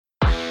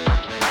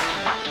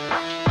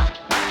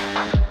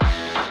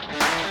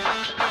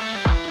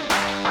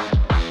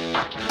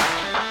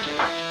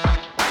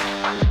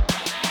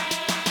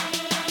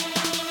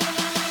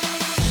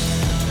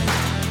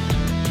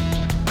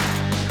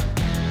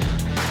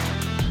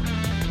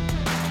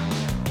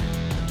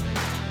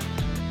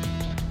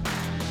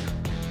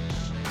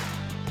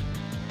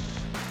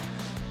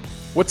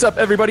What's up,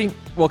 everybody?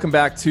 Welcome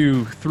back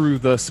to Through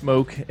the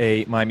Smoke,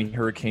 a Miami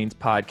Hurricanes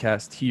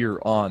podcast here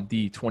on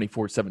the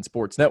 24/7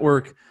 Sports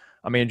Network.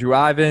 I'm Andrew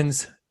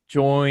Ivins,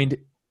 joined,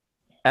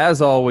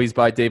 as always,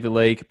 by David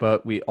Lake,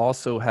 but we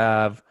also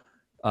have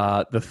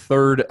the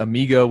third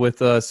amigo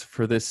with us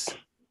for this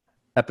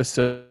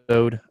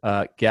episode,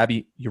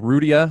 Gabby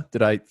Urrutia.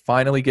 Did I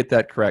finally get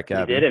that correct,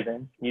 Gabby? You did it,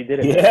 man. You did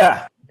it.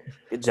 Yeah.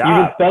 Good job.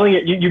 You've been spelling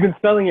it. You've been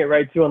spelling it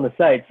right too on the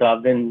site.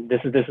 So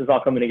this is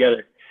all coming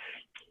together.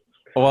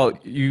 Well,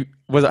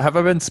 have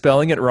I been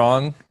spelling it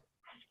wrong?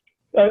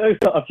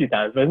 A few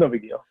times, but it's no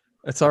big deal.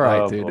 It's all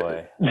right, Oh, dude.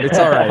 boy. It's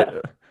all right.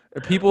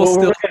 People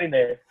still we're getting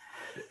there.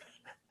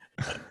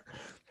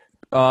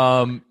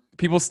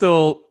 People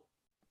still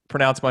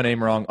pronounce my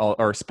name wrong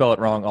or spell it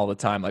wrong all the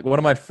time. Like one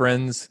of my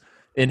friends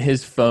in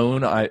his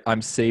phone,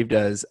 I'm saved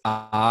as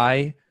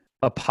I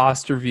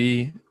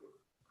apostrophe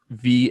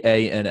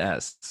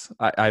VANS.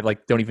 I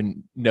like don't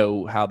even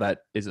know how that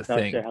is a Not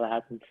thing. sure how that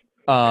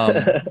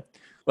happens.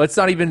 Let's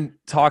not even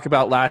talk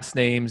about last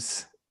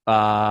names.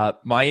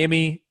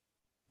 Miami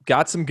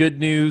got some good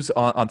news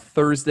on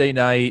Thursday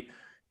night,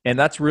 and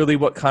that's really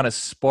what kind of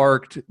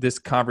sparked this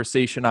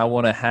conversation I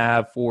want to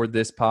have for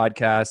this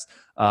podcast.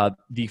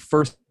 The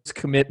first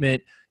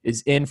commitment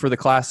is in for the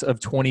class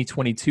of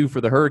 2022 for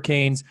the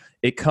Hurricanes.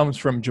 It comes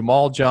from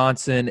Jamal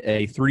Johnson,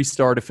 a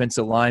 3-star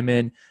defensive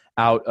lineman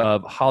out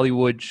of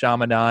Hollywood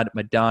Chaminade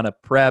Madonna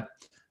Prep.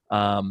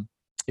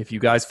 If you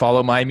guys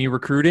follow Miami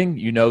recruiting,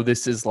 you know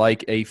this is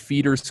like a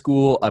feeder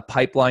school, a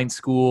pipeline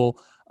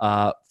school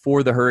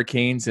for the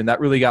Hurricanes, and that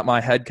really got my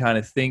head kind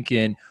of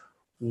thinking,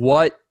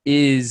 what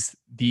is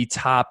the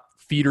top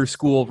feeder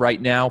school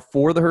right now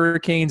for the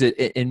Hurricanes,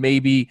 and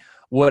maybe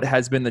what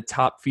has been the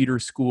top feeder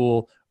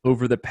school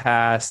over the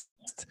past,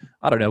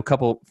 I don't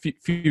know,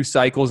 few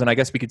cycles, and I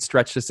guess we could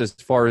stretch this as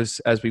far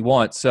as we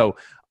want. So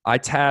I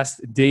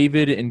tasked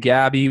David and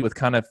Gabby with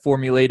kind of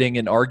formulating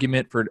an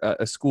argument for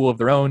a school of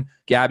their own.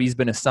 Gabby's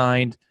been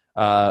assigned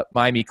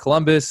Miami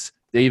Columbus,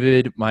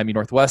 David, Miami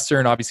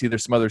Northwestern. Obviously,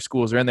 there's some other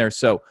schools that are in there.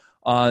 So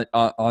on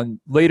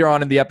later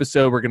on in the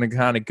episode, we're going to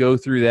kind of go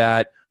through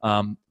that.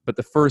 But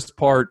the first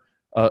part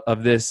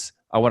of this,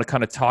 I want to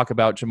kind of talk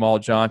about Jamal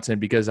Johnson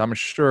because I'm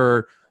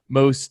sure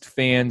most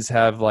fans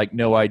have like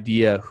no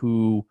idea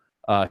who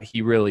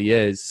he really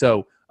is.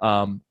 So,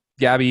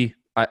 Gabby,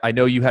 I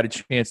know you had a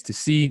chance to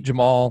see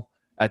Jamal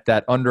at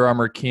that Under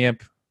Armour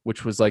camp,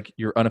 which was like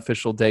your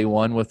unofficial day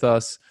one with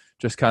us.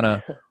 Just kind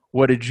of,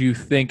 what did you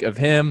think of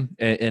him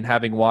and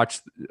having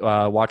watched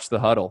the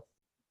huddle?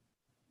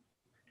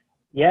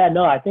 Yeah,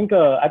 no, I think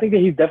that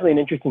he's definitely an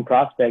interesting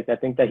prospect. I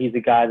think that he's a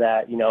guy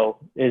that,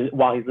 is,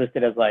 while he's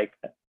listed as like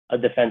a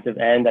defensive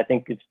end, I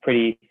think it's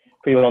pretty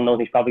well known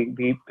he's probably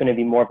going to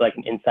be more of like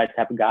an inside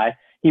type of guy.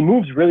 He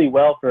moves really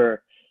well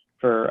for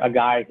a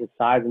guy his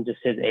size and just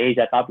his age.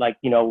 I thought, like,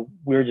 we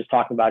were just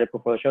talking about it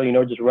before the show,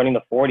 just running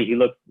the 40, he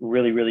looks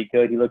really, really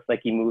good. He looks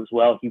like he moves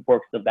well. He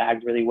works the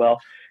bags really well.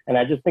 And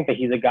I just think that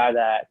he's a guy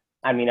that,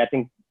 I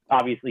think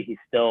obviously he's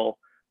still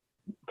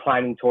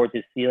climbing towards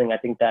his ceiling. I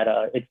think that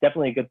it's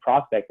definitely a good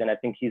prospect, and I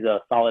think he's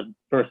a solid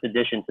first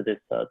addition to this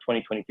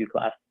 2022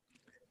 class.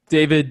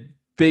 David,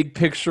 big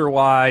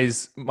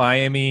picture-wise,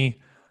 Miami,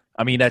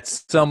 at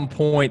some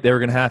point they were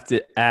going to have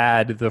to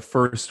add the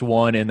first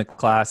one in the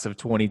class of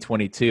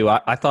 2022.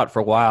 I thought for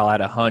a while, I had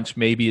a hunch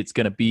maybe it's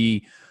going to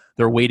be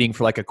they're waiting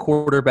for like a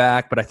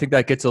quarterback, but I think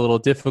that gets a little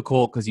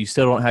difficult because you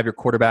still don't have your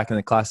quarterback in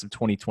the class of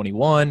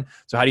 2021.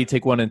 So how do you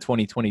take one in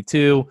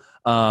 2022?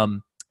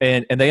 And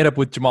they end up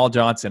with Jamal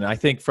Johnson. I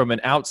think from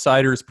an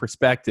outsider's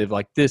perspective,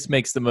 like this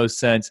makes the most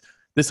sense.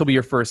 This will be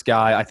your first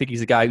guy. I think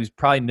he's a guy who's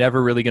probably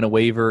never really going to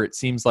waver. It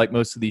seems like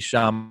most of these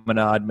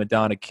Chaminade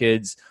Madonna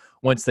kids,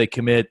 once they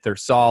commit, they're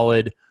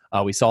solid.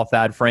 We saw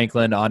Thad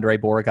Franklin, Andre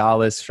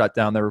Borregales shut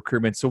down their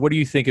recruitment. So what do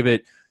you think of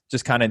it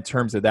just kind of in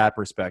terms of that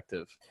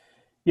perspective?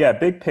 Yeah,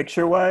 big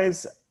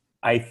picture-wise,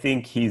 I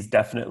think he's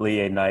definitely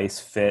a nice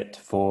fit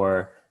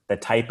for the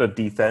type of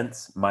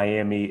defense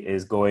Miami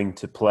is going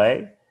to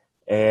play.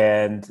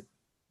 And,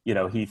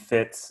 he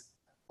fits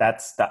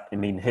that stuff.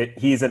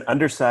 He's an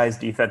undersized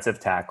defensive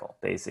tackle,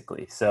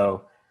 basically.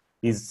 So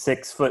he's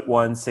 6'1",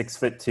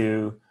 6'2",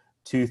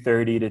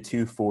 230 to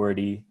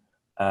 240.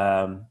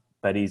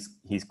 But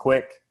he's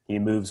quick. He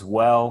moves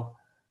well.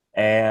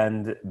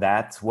 And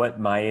that's what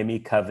Miami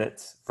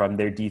covets from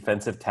their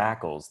defensive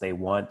tackles. They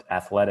want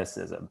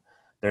athleticism.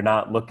 They're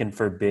not looking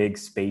for big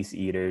space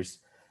eaters.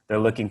 They're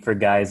looking for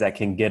guys that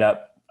can get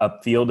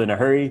upfield in a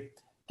hurry,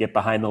 get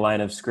behind the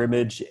line of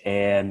scrimmage,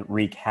 and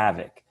wreak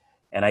havoc.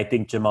 And I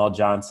think Jamal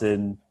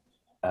Johnson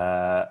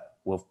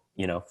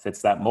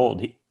fits that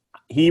mold.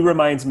 He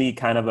reminds me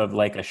kind of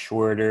like a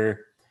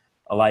shorter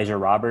Elijah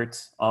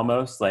Roberts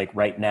almost. Like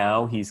right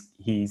now he's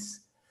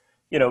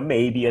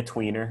maybe a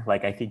tweener.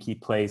 Like I think he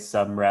plays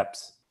some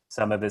reps,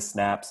 some of his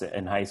snaps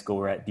in high school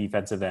were at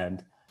defensive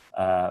end.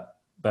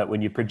 But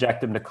when you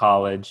project him to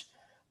college,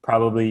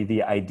 probably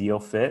the ideal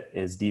fit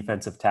is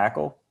defensive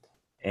tackle.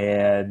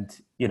 And,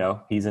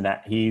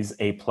 he's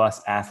a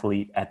plus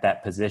athlete at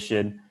that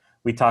position.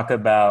 We talk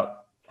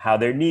about how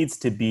there needs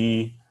to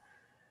be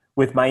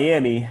with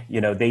Miami,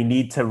 they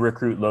need to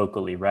recruit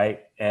locally,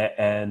 right?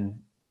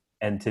 And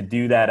to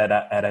do that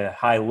at a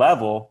high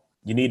level,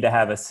 you need to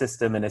have a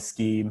system and a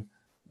scheme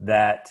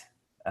that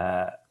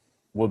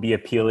will be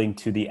appealing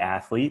to the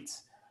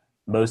athletes.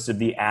 Most of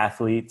the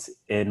athletes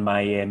in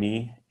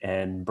Miami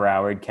and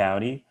Broward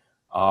County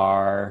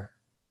are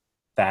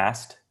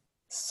fast,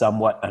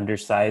 somewhat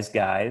undersized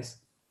guys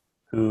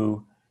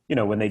who,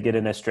 when they get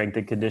in a strength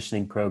and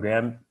conditioning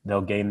program, they'll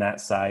gain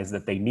that size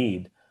that they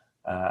need.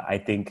 I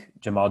think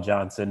Jamal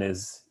Johnson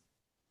is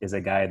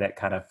a guy that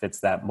kind of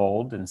fits that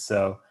mold. And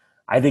so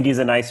I think he's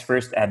a nice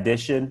first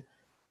addition.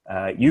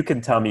 You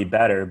can tell me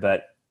better,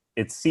 but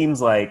it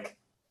seems like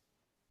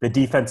the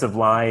defensive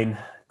line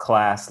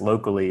class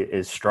locally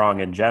is strong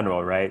in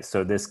general, right?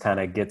 So this kind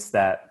of gets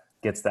that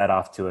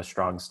off to a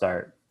strong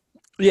start.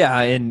 Yeah,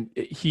 and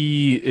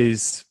he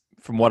is,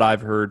 from what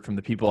I've heard from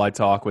the people I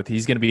talk with,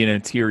 he's going to be an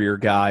interior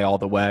guy all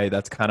the way.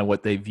 That's kind of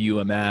what they view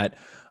him at.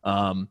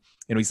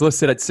 He's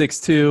listed at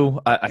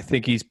 6'2". I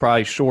think he's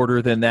probably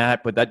shorter than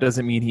that, but that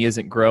doesn't mean he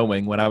isn't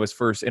growing. When I was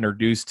first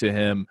introduced to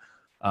him,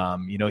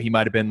 he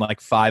might have been like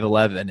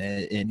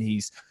 5'11", and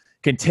he's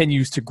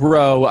continues to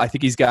grow. I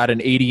think he's got an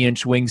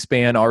 80-inch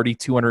wingspan, already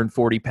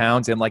 240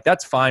 pounds, and like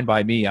that's fine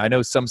by me. I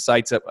know some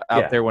sites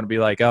out there want to be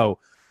like, oh,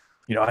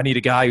 I need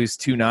a guy who's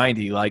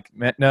 290. Like,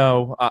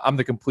 no, I'm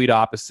the complete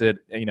opposite.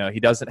 He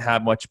doesn't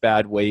have much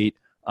bad weight.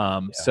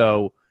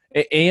 So,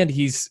 and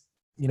he's,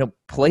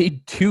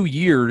 played 2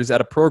 years at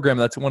a program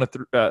that's won a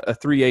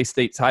 3A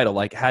state title,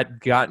 like had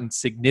gotten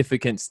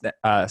significant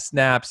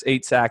snaps,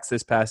 8 sacks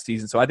this past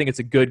season. So I think it's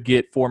a good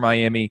get for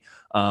Miami.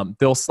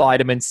 They'll slide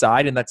him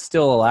inside, and that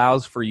still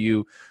allows for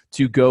you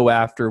to go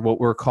after what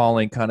we're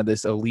calling kind of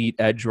this elite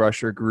edge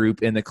rusher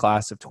group in the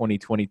class of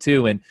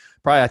 2022. And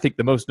probably I think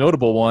the most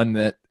notable one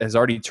that has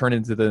already turned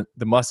into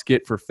the must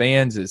get for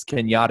fans is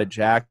Kenyatta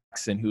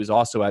Jackson, who is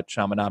also at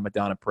Chaminade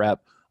Madonna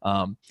Prep.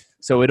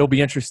 So it'll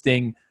be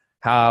interesting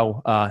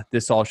how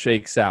this all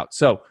shakes out.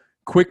 So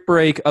quick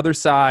break. Other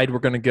side, we're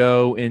going to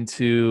go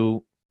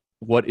into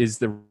what is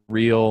the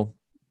real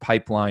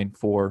pipeline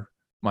for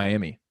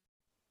Miami.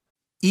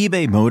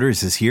 eBay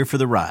Motors is here for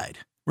the ride.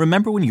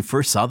 Remember when you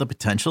first saw the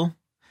potential?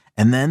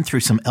 And then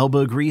through some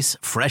elbow grease,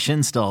 fresh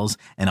installs,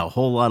 and a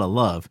whole lot of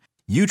love,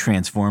 you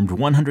transformed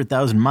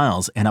 100,000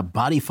 miles and a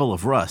body full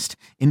of rust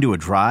into a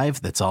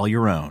drive that's all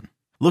your own.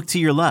 Look to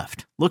your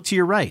left. Look to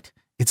your right.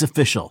 It's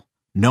official.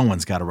 No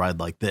one's got a ride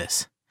like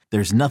this.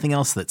 There's nothing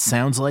else that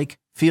sounds like,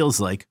 feels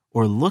like,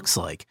 or looks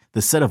like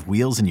the set of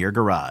wheels in your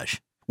garage.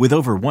 With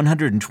over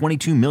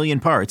 122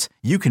 million parts,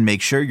 you can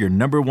make sure your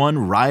number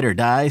one ride or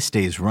die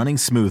stays running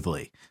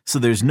smoothly. So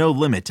there's no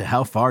limit to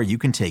how far you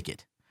can take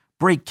it.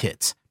 Brake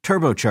kits,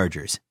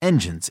 turbochargers,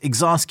 engines,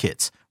 exhaust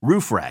kits,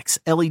 roof racks,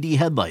 LED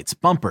headlights,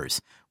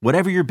 bumpers,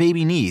 whatever your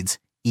baby needs,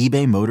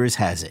 eBay Motors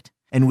has it.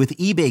 And with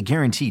eBay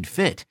Guaranteed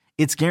Fit,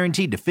 it's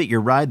guaranteed to fit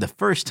your ride the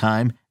first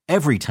time,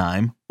 every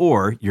time,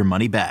 or your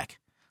money back.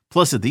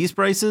 Plus, at these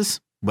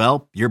prices,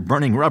 well, you're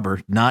burning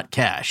rubber, not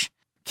cash.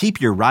 Keep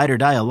your ride or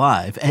die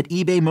alive at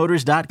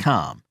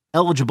ebaymotors.com.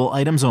 Eligible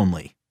items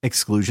only.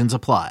 Exclusions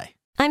apply.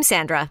 I'm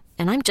Sandra,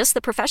 and I'm just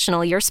the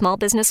professional your small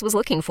business was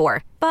looking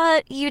for.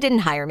 But you didn't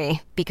hire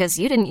me because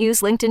you didn't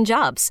use LinkedIn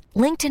Jobs.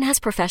 LinkedIn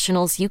has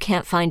professionals you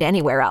can't find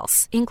anywhere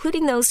else,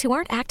 including those who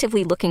aren't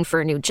actively looking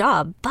for a new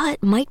job,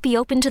 but might be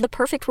open to the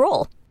perfect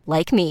role,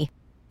 like me.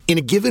 In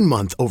a given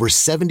month, over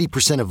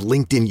 70% of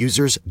LinkedIn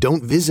users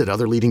don't visit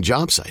other leading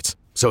job sites.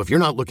 So if you're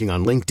not looking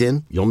on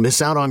LinkedIn, you'll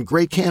miss out on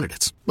great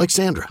candidates like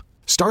Sandra.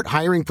 Start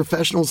hiring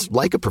professionals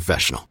like a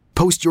professional.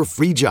 Post your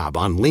free job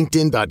on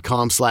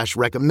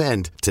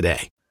linkedin.com/recommend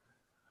today.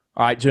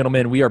 All right,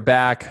 gentlemen, we are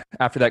back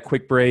after that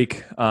quick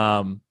break.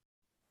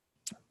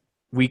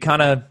 We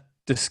kind of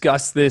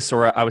discussed this,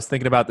 or I was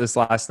thinking about this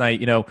last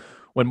night.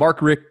 When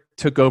Mark Richt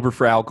took over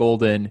for Al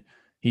Golden,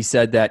 he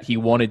said that he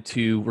wanted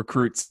to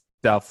recruit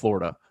South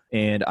Florida.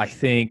 And I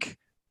think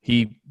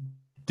he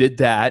did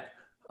that.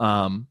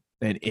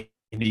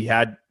 And he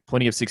had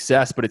plenty of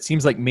success, but it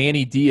seems like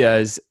Manny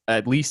Diaz,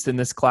 at least in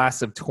this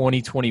class of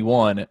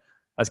 2021,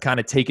 has kind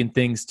of taken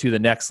things to the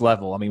next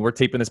level. I mean, we're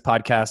taping this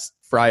podcast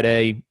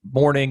Friday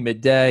morning,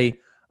 midday.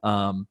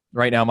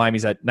 Right now,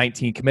 Miami's at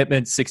 19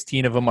 commitments.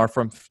 16 of them are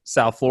from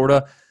South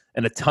Florida,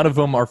 and a ton of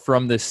them are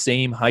from the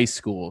same high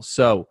school.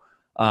 So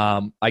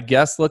I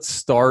guess let's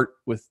start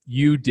with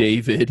you,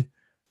 David,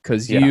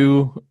 because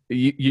you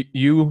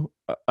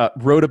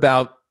wrote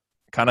about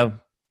kind of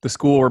the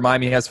school where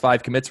Miami has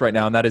 5 commits right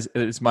now, and that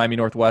is Miami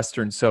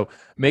Northwestern. So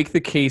make the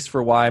case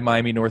for why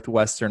Miami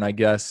Northwestern, I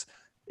guess,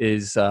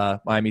 is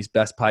Miami's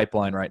best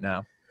pipeline right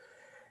now.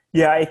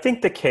 Yeah, I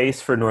think the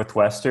case for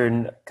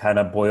Northwestern kind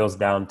of boils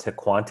down to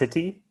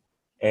quantity.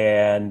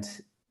 And,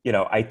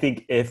 I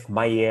think if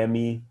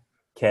Miami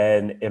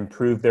can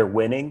improve their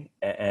winning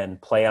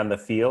and play on the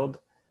field,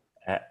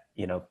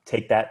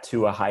 take that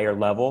to a higher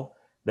level,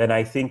 then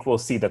I think we'll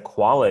see the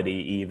quality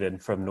even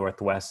from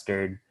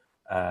Northwestern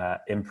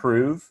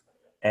improve.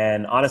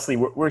 And honestly,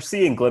 we're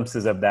seeing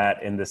glimpses of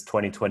that in this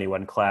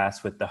 2021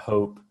 class, with the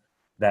hope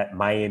that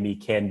Miami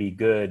can be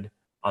good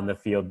on the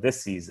field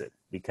this season,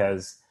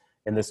 because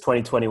in this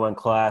 2021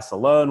 class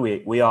alone,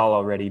 we all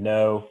already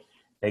know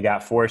they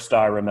got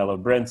 4-star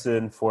Romello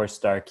Brinson,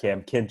 4-star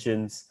Cam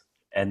Kinchens,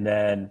 and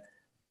then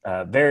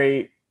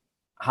very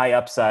high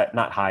upside,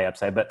 not high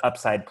upside, but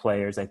upside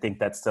players, I think,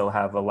 that still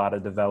have a lot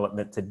of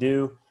development to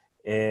do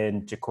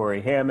in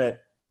Ja'Cory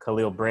Hammett,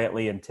 Khalil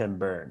Brantley, and Tim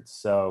Burns.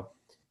 So,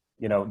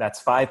 that's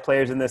 5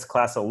 players in this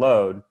class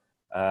alone.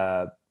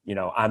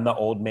 I'm the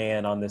old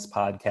man on this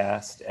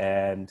podcast,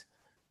 and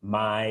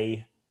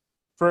my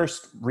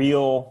first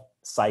real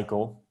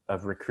cycle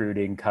of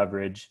recruiting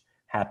coverage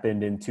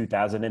happened in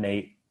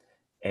 2008.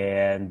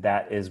 And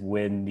that is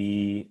when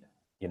the,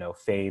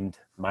 famed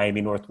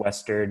Miami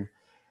Northwestern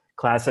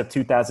class of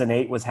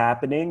 2008 was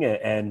happening,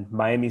 and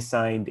Miami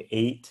signed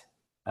 8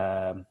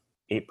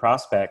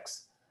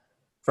 prospects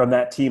from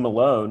that team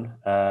alone.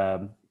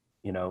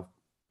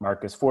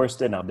 Marcus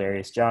Forston,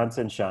 Aldarius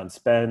Johnson, Sean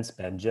Spence,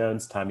 Ben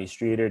Jones, Tommy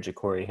Streeter,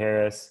 Ja'Cory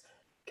Harris,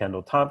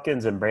 Kendall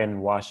Tompkins, and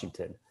Brandon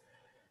Washington.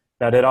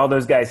 Now, did all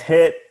those guys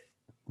hit?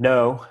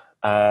 No.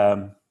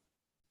 But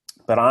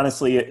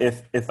honestly,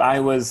 if I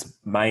was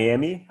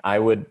Miami, I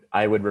would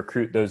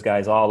recruit those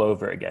guys all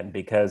over again,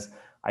 because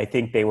I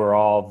think they were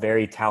all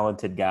very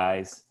talented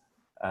guys.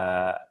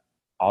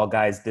 All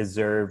guys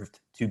deserved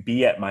to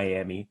be at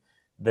Miami.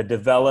 The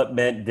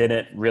development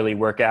didn't really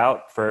work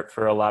out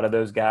for a lot of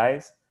those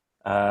guys.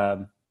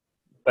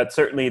 But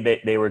certainly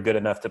they were good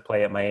enough to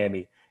play at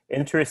Miami.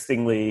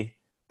 Interestingly,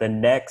 the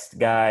next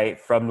guy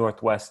from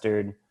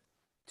Northwestern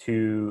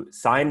to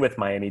sign with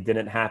Miami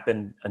didn't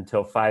happen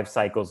until 5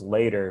 cycles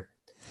later,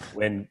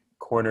 when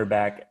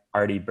cornerback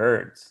Artie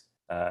Burns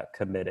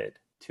committed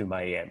to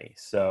Miami.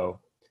 So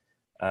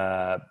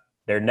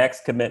their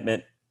next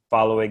commitment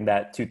following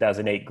that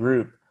 2008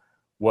 group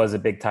was a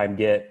big-time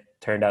get,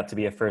 turned out to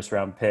be a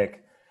first-round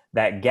pick.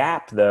 That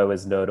gap, though,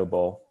 is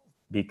notable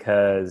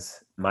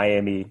because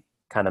Miami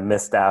kind of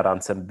missed out on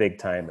some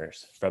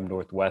big-timers from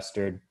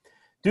Northwestern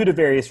due to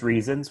various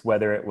reasons,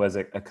 whether it was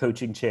a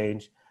coaching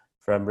change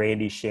from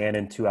Randy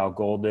Shannon to Al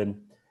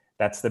Golden.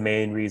 That's the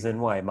main reason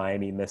why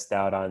Miami missed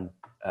out on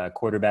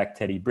quarterback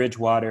Teddy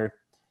Bridgewater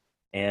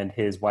and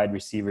his wide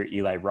receiver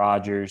Eli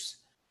Rogers.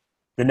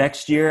 The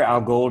next year,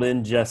 Al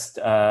Golden just,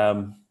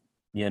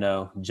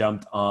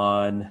 jumped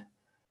on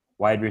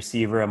wide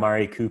receiver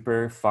Amari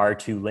Cooper far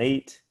too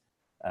late.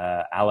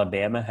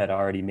 Alabama had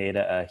already made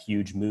a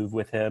huge move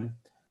with him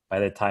by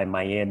the time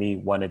Miami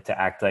wanted to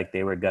act like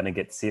they were going to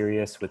get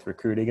serious with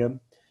recruiting him.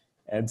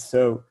 And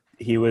so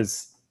he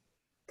was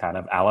kind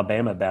of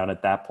Alabama bound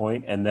at that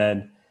point. And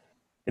then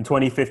in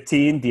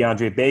 2015,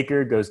 DeAndre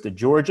Baker goes to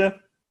Georgia.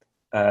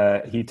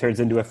 He turns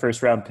into a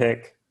first-round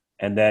pick.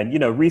 And then,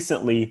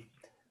 recently,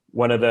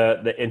 one of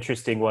the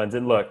interesting ones,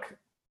 and look,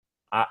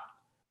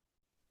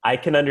 I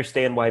can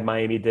understand why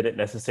Miami didn't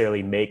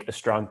necessarily make a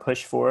strong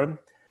push for him.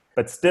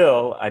 But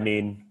still, I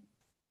mean,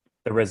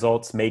 the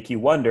results make you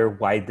wonder,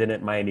 why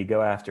didn't Miami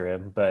go after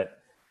him? But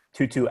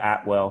Tutu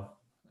Atwell,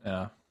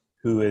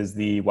 who is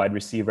the wide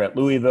receiver at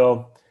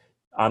Louisville,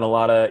 on a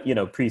lot of,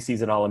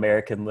 preseason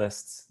All-American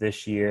lists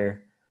this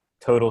year,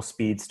 total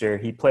speedster.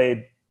 He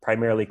played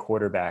primarily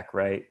quarterback,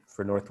 right,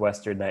 for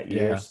Northwestern that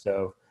year. Yeah.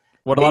 So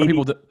what a lot of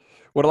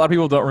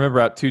people don't remember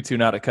about Tutu,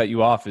 not to cut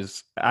you off,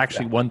 is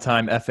actually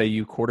one-time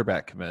FAU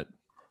quarterback commit.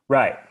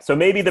 Right. So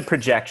maybe the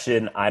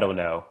projection, I don't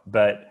know.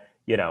 But,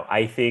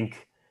 I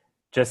think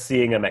just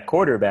seeing him at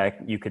quarterback,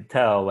 you could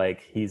tell,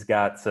 like, he's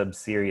got some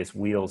serious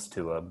wheels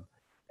to him.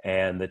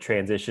 And the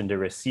transition to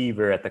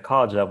receiver at the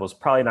college level is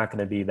probably not going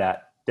to be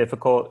that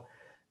difficult.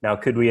 Now,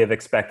 could we have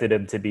expected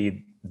him to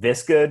be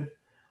this good?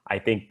 I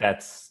think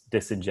that's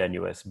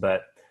disingenuous.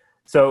 But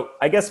so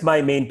I guess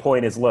my main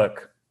point is,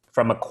 look,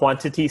 from a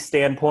quantity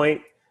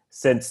standpoint,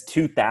 since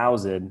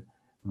 2000,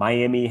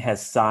 Miami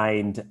has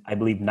signed, I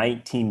believe,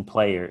 19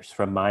 players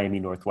from Miami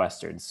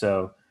Northwestern.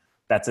 So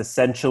that's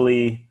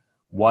essentially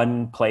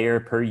 1 player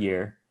per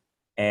year.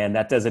 And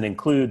that doesn't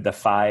include the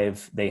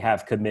 5 they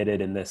have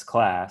committed in this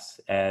class.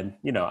 And,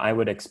 I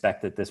would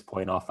expect at this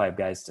point all 5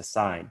 guys to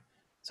sign.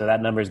 So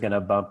that number is going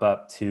to bump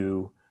up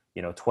to,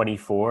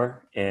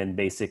 24 in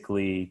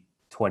basically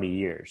 20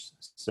 years.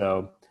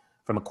 So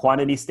from a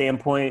quantity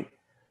standpoint,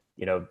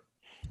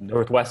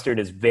 Northwestern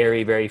is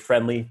very, very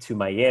friendly to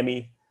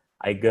Miami.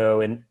 I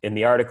go in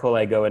the article,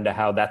 I go into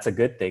how that's a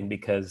good thing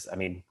because,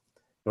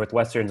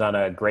 Northwestern's on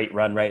a great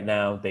run right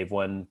now. They've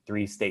won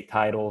 3 state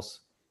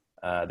titles.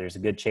 There's a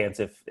good chance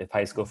if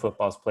high school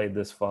football's played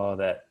this fall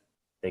that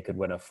they could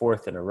win a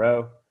 4th in a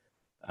row.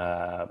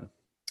 And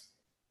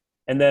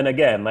then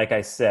again, like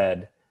I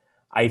said,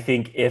 I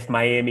think if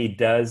Miami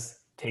does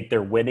take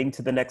their winning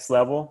to the next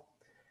level,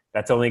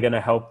 that's only going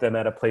to help them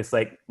at a place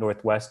like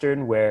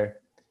Northwestern where,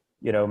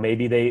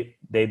 maybe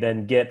they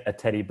then get a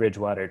Teddy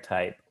Bridgewater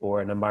type or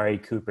an Amari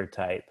Cooper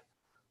type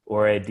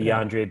or a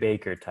DeAndre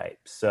Baker type.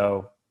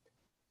 So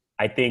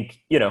I think,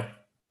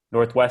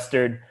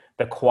 Northwestern,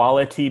 the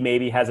quality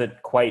maybe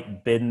hasn't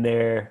quite been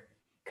there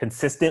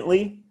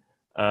consistently,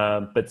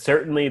 but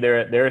certainly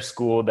they're a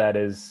school that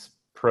is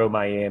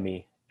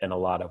pro-Miami in a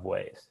lot of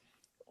ways.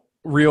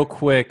 Real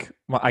quick,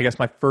 I guess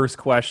my first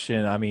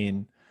question,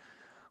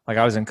 Like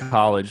I was in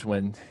college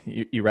when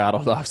you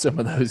rattled off some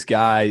of those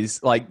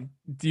guys. Like,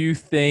 do you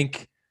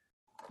think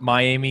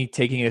Miami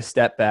taking a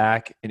step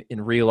back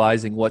and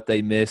realizing what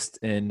they missed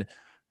in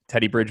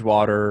Teddy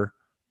Bridgewater,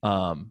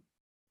 DeAndre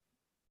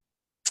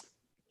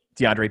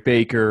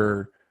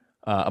Baker,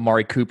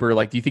 Amari Cooper,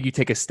 like, do you think you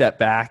take a step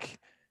back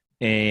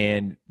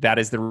and that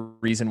is the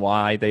reason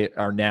why they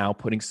are now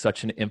putting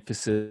such an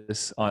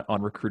emphasis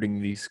on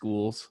recruiting these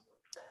schools?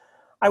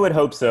 I would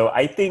hope so.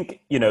 I think,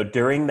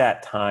 during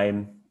that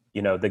time,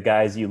 the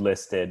guys you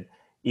listed,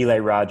 Eli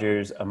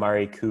Rogers,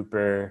 Amari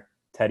Cooper,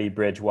 Teddy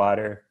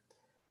Bridgewater,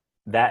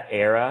 that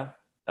era,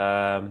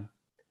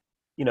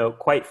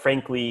 quite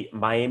frankly,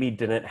 Miami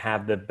didn't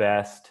have the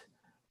best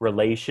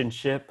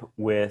relationship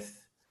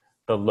with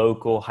the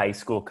local high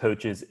school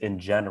coaches in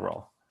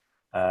general.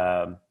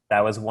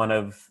 That was one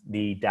of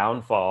the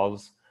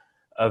downfalls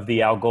of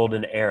the Al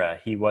Golden era.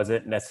 He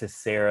wasn't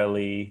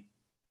necessarily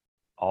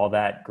all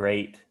that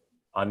great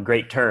on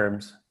great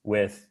terms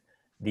with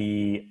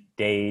the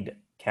Dade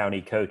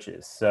County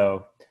coaches.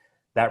 So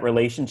that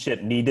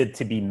relationship needed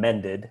to be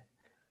mended.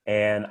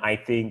 And I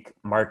think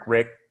Mark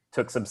Richt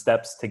took some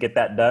steps to get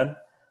that done.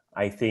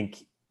 I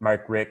think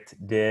Mark Richt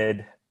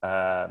did,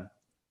 help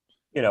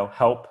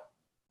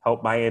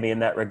Miami in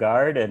that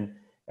regard. And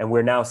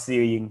we're now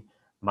seeing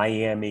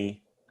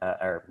Miami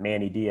or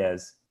Manny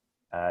Diaz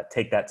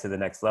take that to the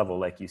next level,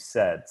 like you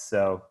said.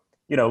 So,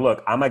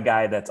 look, I'm a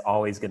guy that's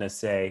always going to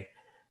say,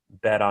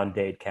 bet on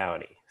Dade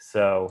County.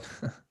 So,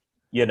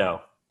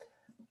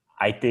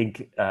 I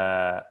think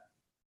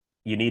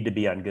you need to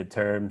be on good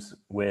terms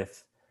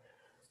with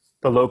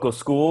the local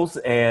schools,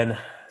 and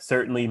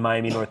certainly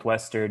Miami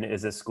Northwestern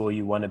is a school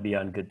you want to be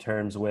on good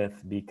terms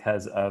with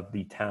because of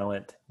the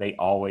talent they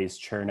always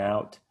churn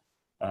out.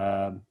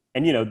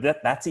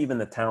 That's even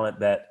the talent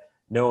that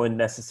no one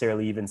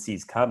necessarily even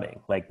sees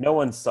coming. Like, no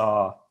one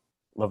saw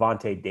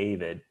Levante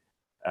David,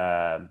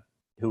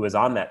 who was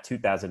on that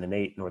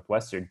 2008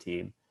 Northwestern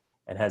team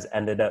and has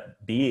ended up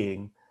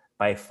being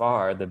by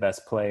far the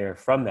best player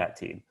from that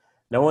team.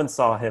 No one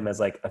saw him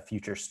as like a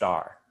future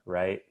star,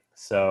 right?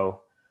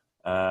 So,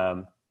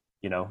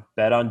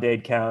 bet on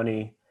Dade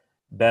County,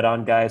 bet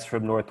on guys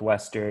from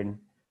Northwestern.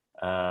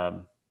 I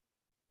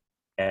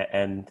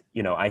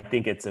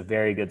think it's a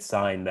very good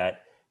sign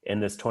that in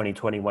this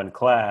 2021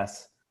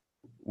 class,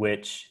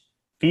 which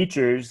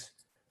features,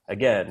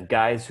 again,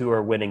 guys who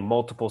are winning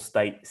multiple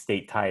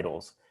state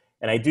titles.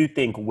 And I do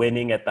think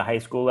winning at the high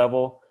school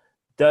level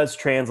does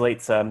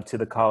translate some to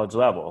the college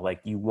level.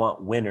 Like, you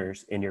want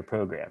winners in your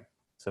program.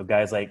 So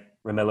guys like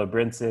Romello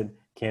Brinson,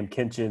 Cam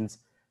Kinchins,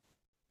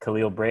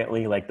 Khalil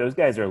Brantley, like, those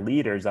guys are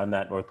leaders on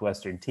that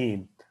Northwestern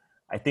team.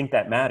 I think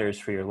that matters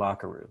for your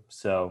locker room.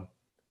 So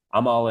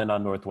I'm all in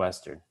on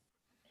Northwestern.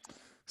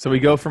 So we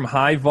go from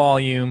high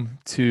volume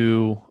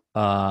to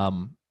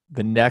the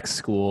next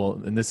school,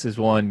 and this is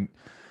one,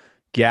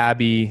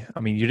 Gabby.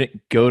 I mean, you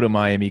didn't go to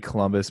Miami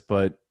Columbus,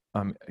 but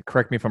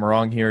correct me if I'm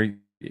wrong here.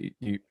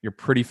 You're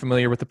pretty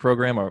familiar with the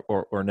program,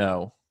 or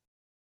no?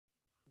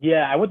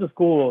 Yeah, I went to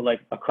school like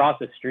across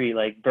the street,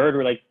 like Bird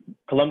Road. Like,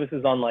 Columbus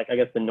is on, like, I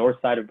guess the north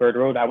side of Bird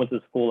Road. I went to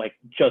school like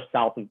just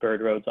south of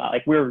Bird Road, so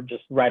we were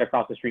just right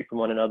across the street from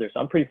one another. So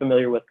I'm pretty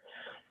familiar with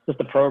just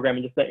the program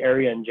and just the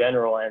area in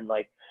general. And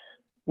like,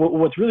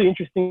 what's really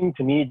interesting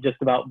to me just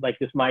about like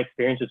just my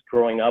experiences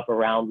growing up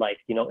around, like,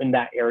 in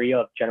that area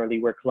of generally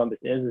where Columbus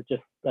is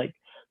just like,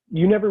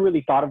 you never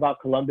really thought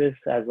about Columbus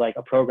as like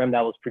a program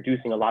that was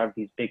producing a lot of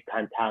these big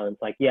time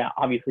talents. Like, yeah,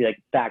 obviously,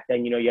 like back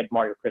then, you had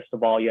Mario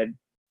Cristobal, you had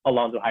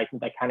Alonzo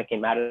Highsmith that kind of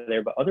came out of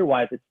there, but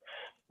otherwise this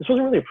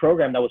wasn't really a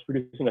program that was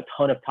producing a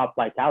ton of top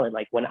flight talent.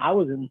 Like, when I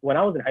was in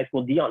high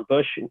school, Deion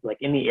Bush, like,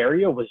 in the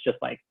area was just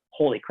like,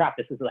 holy crap,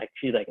 this is like,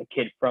 she's like a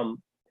kid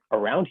from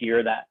around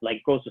here that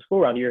like goes to school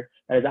around here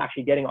that is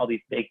actually getting all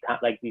these big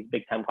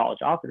time college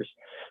offers.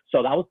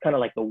 So that was kind of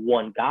like the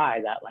one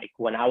guy that, like,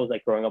 when I was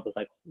like growing up, was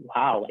like,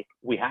 wow, like,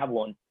 we have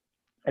one.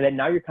 And then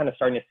now you're kind of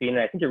starting to see, and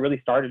I think it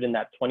really started in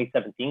that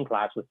 2017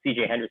 class with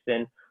CJ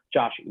Henderson,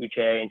 Josh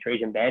Uche, and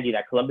Trajan Bandy,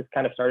 that Columbus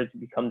kind of started to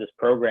become this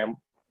program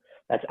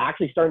that's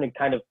actually starting to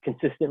kind of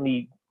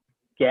consistently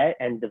get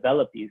and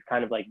develop these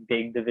kind of like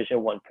big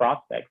Division I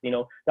prospects. They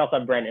also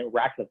had Brandon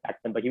Ratcliffe back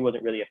then, but he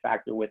wasn't really a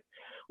factor with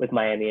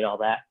Miami and all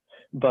that.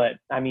 But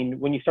I mean,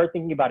 when you start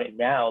thinking about it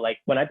now, like,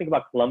 when I think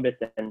about Columbus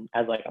and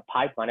as like a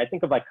pipeline, I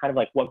think of like kind of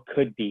like what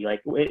could be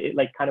like,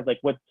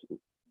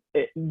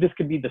 this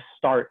could be the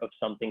start of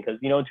something. Because,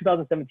 in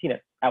 2017,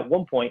 at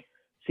one point,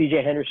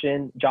 CJ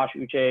Henderson, Josh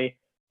Uche,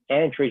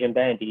 and Trajan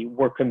Bandy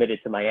were committed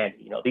to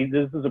Miami.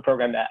 This is a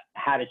program that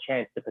had a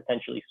chance to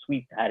potentially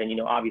sweep that.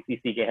 And, obviously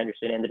CJ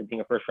Henderson ended up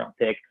being a first round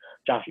pick.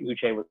 Josh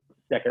Uche was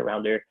a second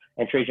rounder,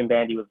 and Trajan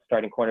Bandy was the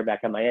starting cornerback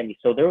at Miami.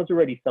 So there was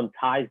already some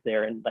ties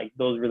there, and like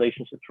those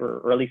relationships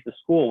or at least the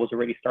school was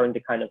already starting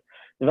to kind of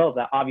develop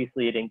that.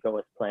 Obviously it didn't go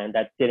as planned.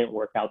 That didn't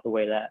work out the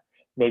way that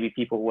maybe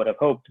people would have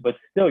hoped, but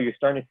still you're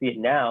starting to see it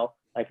now.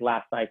 Like,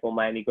 last cycle,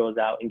 Miami goes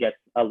out and gets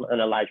an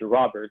Elijah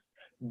Roberts.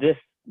 This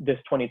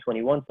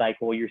 2021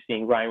 cycle, you're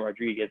seeing Ryan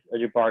Rodriguez,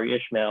 Jabari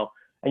Ishmael,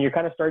 and you're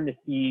kind of starting to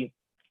see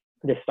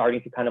this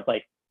starting to kind of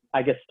like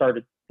I guess,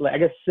 started, like, I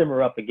guess,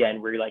 simmer up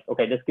again, where you're like,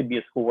 okay, this could be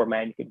a school where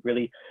Miami could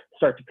really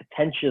start to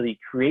potentially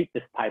create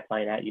this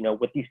pipeline at,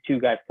 with these two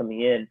guys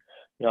coming in.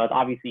 It's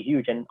obviously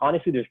huge. And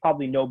honestly, there's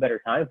probably no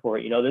better time for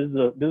it. This is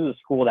a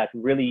school that's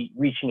really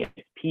reaching its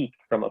peak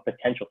from a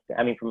potential,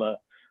 from a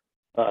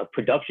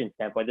production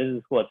standpoint. This is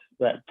a school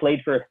that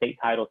played for a state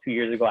title 2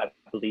 years ago, I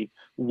believe,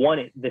 won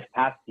it this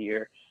past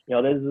year.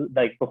 This is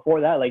like, before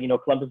that, like,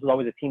 Columbus was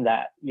always a team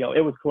that,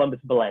 it was Columbus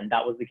Belen.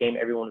 That was the game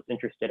everyone was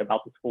interested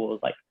about the school. It was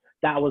like,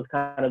 that was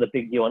kind of the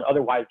big deal. And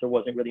otherwise, there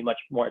wasn't really much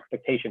more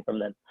expectation from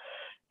them.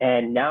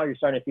 And now you're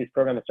starting to see this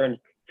program is starting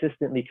to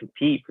consistently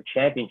compete for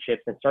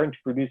championships and starting to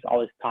produce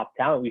all this top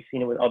talent. We've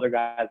seen it with other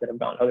guys that have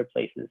gone other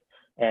places.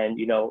 And,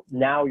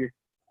 now you're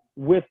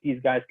with these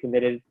guys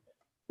committed,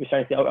 you're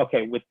starting to say,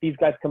 okay, with these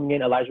guys coming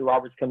in, Elijah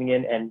Roberts coming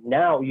in, and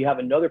now you have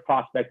another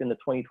prospect in the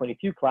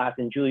 2022 class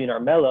in Julian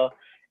Armella,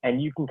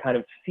 and you can kind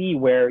of see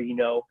where,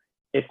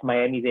 if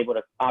Miami's able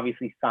to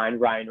obviously sign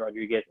Ryan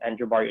Rodriguez and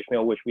Jabari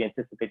Ishmael, which we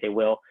anticipate they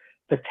will,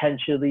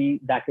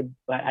 potentially that could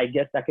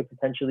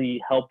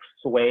potentially help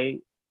sway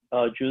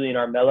Julian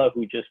Armella,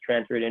 who just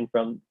transferred in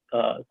from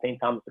St.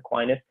 Thomas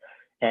Aquinas.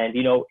 And,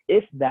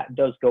 if that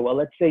does go well,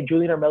 let's say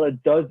Julian Armella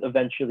does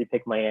eventually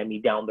pick Miami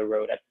down the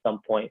road at some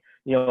point,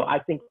 I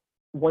think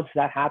once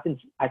that happens,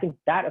 I think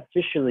that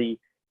officially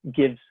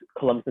gives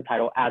Columbus the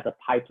title as a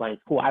pipeline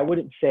school. I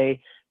wouldn't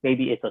say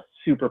maybe it's a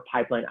super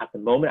pipeline at the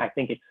moment. I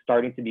think it's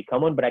starting to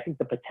become one, but I think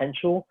the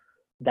potential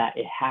that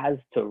it has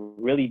to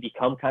really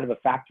become kind of a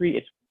factory,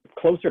 it's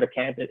closer to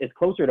Kansas, it's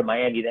closer to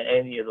Miami than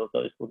any of those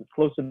other schools. It's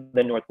closer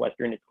than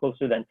Northwestern, it's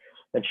closer than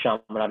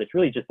Chaminade. It's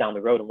really just down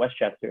the road in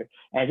Westchester.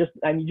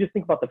 And you just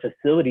think about the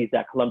facilities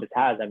that Columbus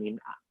has.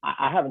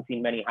 I haven't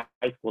seen many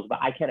high schools, but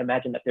I can't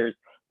imagine that there's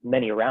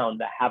many around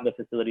that have the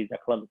facilities that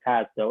Columbus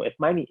has. So if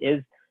Miami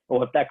if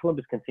that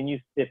Columbus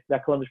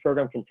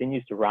program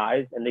continues to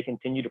rise and they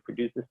continue to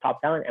produce this top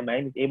talent, and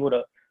Miami's able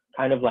to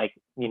kind of like,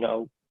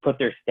 put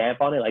their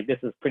stamp on it, like, this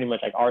is pretty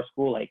much like our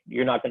school, like,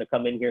 you're not going to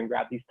come in here and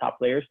grab these top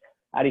players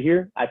out of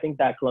here. I think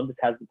that Columbus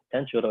has the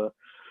potential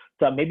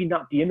to maybe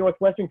not be a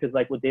Northwestern, because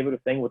like what David was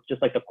saying, with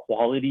just like the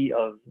quality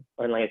of,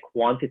 and like a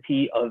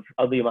quantity of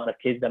the amount of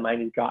kids that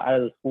Miami's got out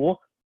of the school.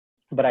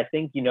 But I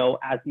think,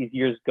 as these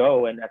years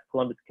go and as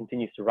Columbus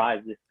continues to rise,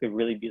 this could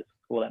really be a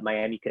school that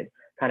Miami could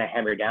kind of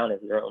hammer down as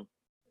their own.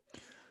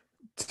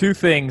 Two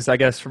things, I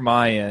guess, from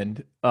my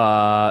end.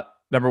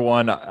 Number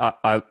one,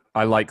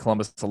 I like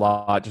Columbus a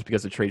lot just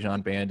because of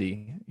Trajan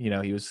Bandy. He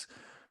was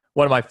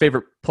one of my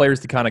favorite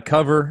players to kind of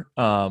cover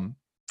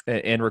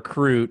and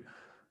recruit.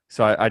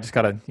 So I just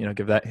got to,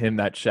 give him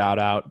that shout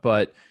out.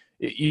 But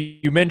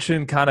you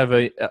mentioned kind of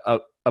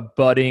a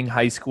budding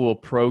high school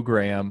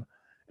program,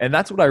 and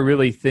that's what I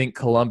really think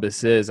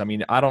Columbus is. I'm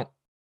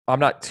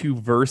not too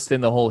versed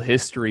in the whole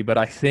history, but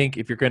I think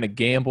if you're going to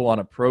gamble on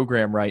a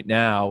program right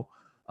now,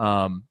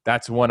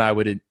 that's one I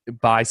would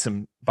buy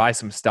some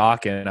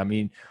stock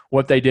in.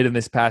 What they did in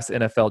this past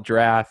NFL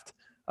draft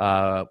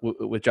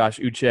with Josh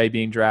Uche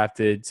being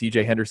drafted,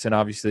 CJ Henderson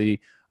obviously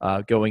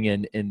going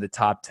in the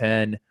top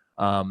 10,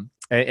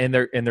 and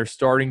they're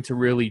starting to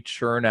really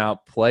churn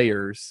out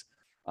players.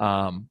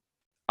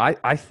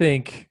 I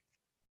think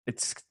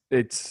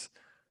it's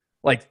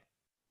like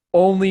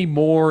only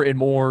more and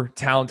more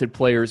talented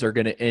players are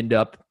going to end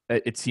up,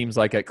 it seems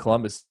like, at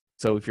Columbus.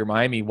 So if you're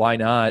Miami, why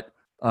not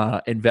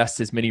invest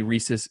as many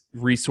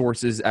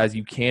resources as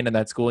you can in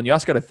that school? And you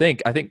also got to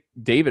think, I think,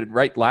 David,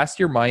 right, last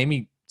year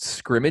Miami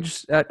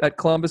scrimmaged at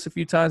Columbus a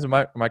few times. Am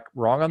I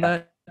wrong on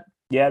that?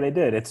 Yeah, they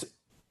did. It's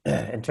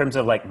in terms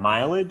of like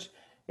mileage,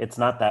 it's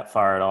not that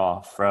far at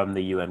all from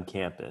the UM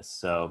campus.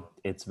 So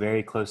it's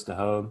very close to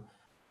home.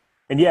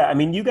 And yeah,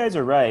 you guys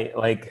are right.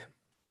 Like,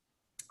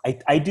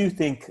 I do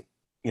think,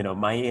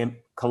 Miami,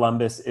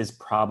 Columbus is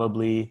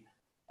probably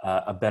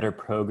a better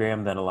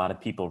program than a lot of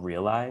people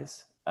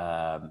realize.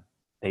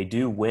 They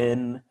do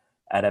win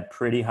at a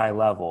pretty high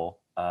level,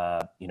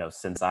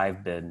 since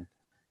I've been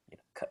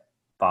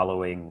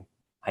following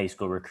high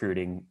school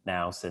recruiting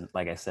now since,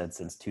 like I said,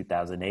 since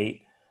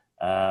 2008.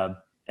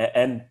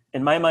 And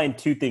in my mind,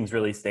 two things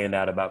really stand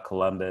out about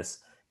Columbus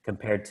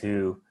compared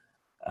to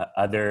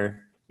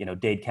other,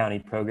 Dade County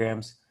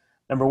programs.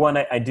 Number one,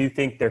 I do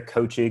think their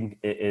coaching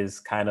is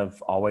kind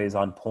of always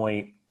on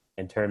point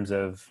in terms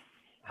of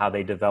how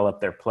they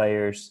develop their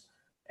players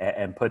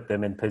and put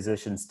them in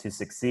positions to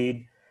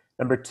succeed.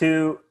 Number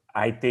two,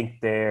 I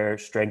think their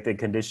strength and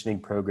conditioning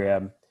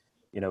program,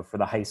 for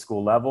the high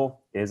school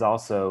level is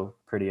also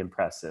pretty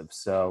impressive.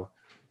 So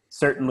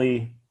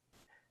certainly,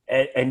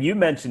 and you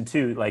mentioned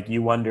too, like,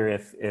 you wonder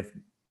if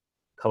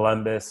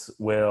Columbus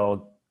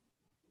will,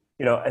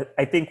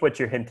 I think what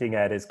you're hinting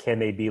at is, can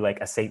they be like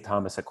a St.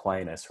 Thomas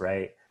Aquinas,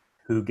 right?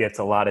 Who gets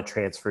a lot of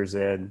transfers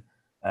in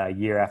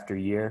year after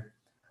year.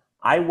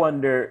 I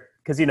wonder,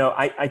 because,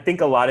 I think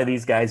a lot of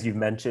these guys you've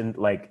mentioned,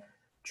 like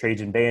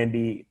Trajan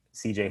Bandy,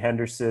 CJ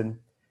Henderson,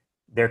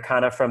 they're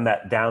kind of from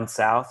that down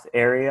south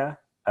area.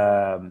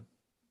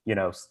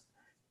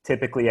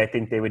 Typically I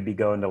think they would be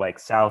going to like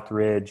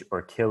Southridge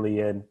or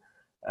Killian,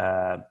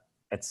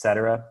 et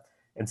cetera.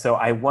 And so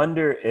I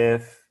wonder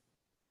if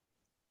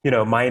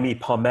Miami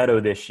Palmetto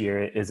this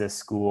year is a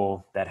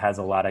school that has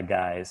a lot of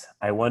guys.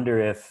 I wonder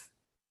if,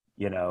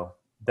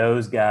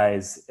 those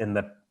guys in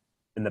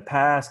the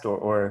past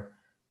or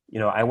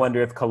I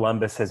wonder if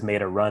Columbus has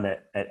made a run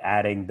at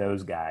adding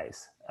those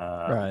guys.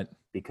 Right.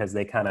 Because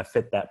they kind of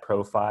fit that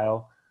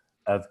profile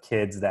of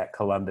kids that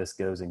Columbus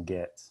goes and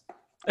gets.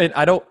 And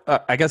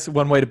I guess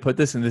one way to put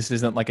this, and this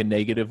isn't like a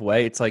negative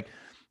way, it's like,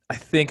 I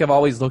think I've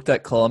always looked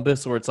at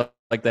Columbus where it's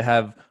like they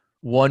have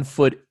 1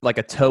 foot, like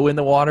a toe in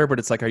the water, but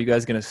it's like, are you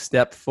guys going to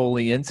step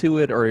fully into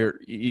it? Or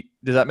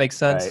does that make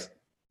sense?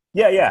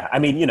 Right. Yeah. I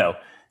mean,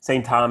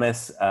 St.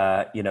 Thomas,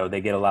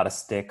 they get a lot of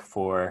stick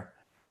for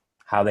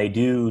how they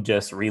do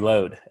just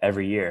reload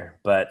every year.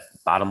 But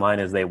bottom line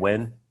is they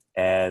win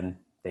and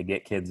they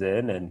get kids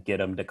in and get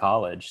them to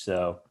college.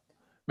 So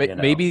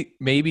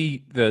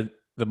maybe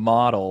the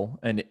model,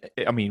 and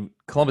I mean,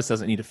 Columbus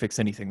doesn't need to fix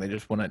anything. They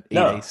just want an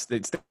 8A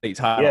state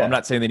title. Yeah. I'm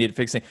not saying they need to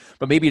fix anything,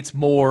 but maybe it's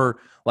more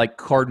like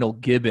Cardinal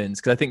Gibbons,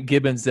 because I think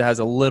Gibbons has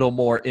a little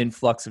more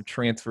influx of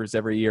transfers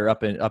every year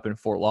up in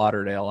Fort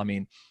Lauderdale. I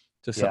mean,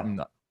 just something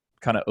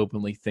kind of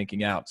openly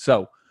thinking out.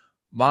 So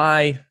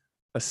my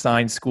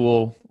assigned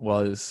school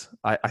was,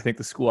 I think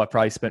the school I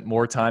probably spent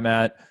more time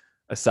at,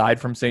 aside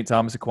from St.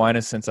 Thomas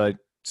Aquinas, since I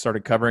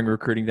started covering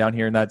recruiting down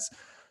here, and that's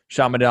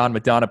Chaminade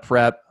Madonna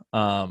Prep.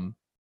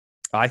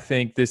 I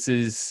think this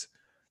is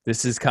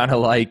kind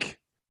of like,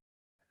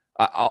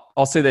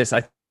 I'll say this.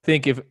 I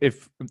think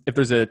if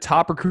there's a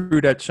top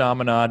recruit at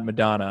Chaminade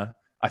Madonna,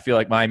 I feel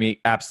like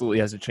Miami absolutely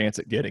has a chance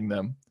at getting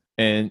them.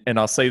 And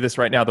I'll say this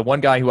right now. The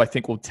one guy who I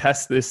think will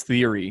test this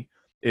theory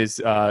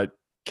is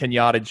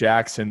Kenyatta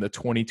Jackson, the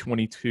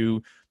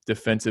 2022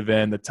 defensive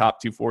end, the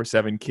top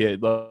 247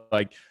 kid.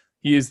 Like,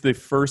 he is the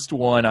first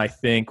one, I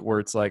think, where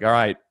it's like, all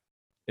right,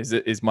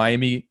 is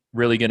Miami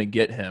really going to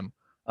get him?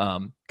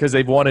 Because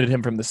they've wanted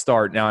him from the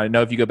start. Now, I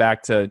know if you go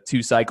back to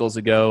 2 cycles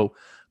ago,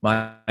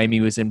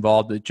 Miami was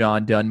involved with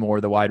John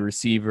Dunmore, the wide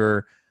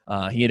receiver.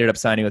 He ended up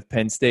signing with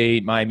Penn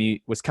State.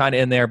 Miami was kind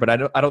of in there, but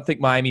I don't think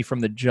Miami from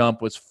the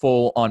jump was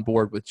full on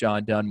board with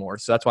John Dunmore.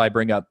 So that's why I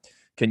bring up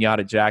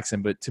Kenyatta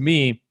Jackson. But to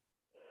me,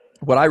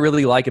 what I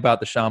really like about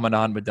the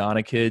Chaminade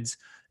Madonna kids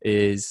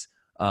is,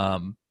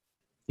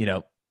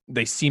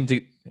 they seem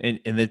to, and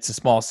it's a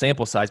small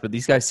sample size, but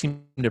these guys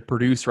seem to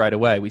produce right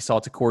away. We saw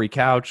Corey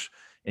Couch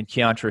and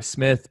Keontra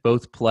Smith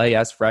both play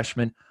as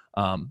freshmen.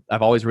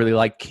 I've always really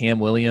liked Cam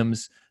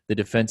Williams, the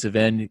defensive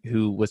end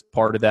who was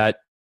part of that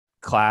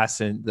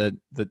class and the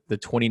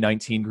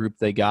 2019 group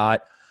they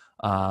got.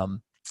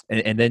 And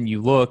then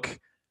you look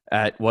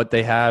at what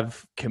they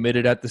have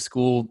committed at the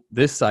school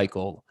this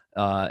cycle,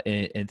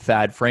 in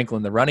Thad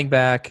Franklin, the running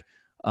back,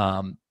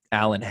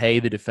 Alan Hay,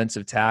 the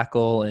defensive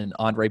tackle, and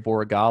Andre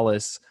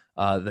Borregales,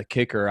 the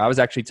kicker. I was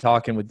actually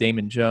talking with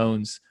Damon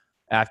Jones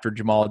after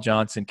Jamal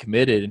Johnson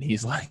committed, and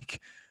he's like,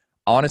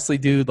 honestly,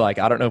 dude, like,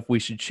 I don't know if we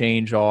should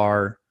change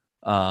our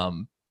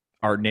name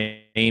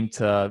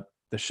to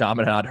the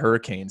Chaminade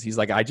Hurricanes. He's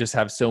like, I just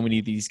have so many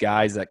of these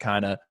guys that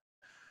kind of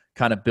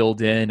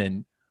build in,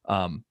 and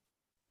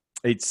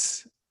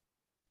it's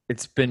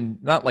been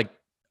not like,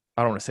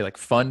 I don't want to say like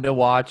fun to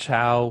watch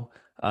how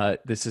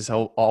this has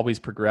always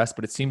progressed,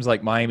 but it seems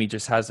like Miami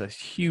just has a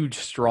huge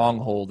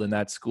stronghold in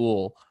that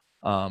school,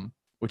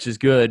 which is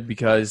good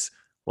because,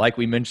 like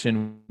we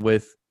mentioned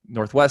with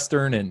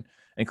Northwestern and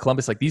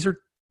Columbus, like, these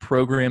are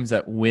programs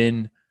that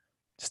win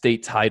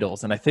state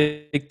titles. And I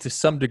think to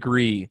some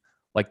degree,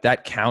 like,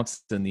 that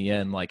counts in the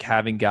end, like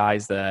having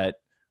guys that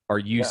are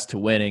used to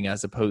winning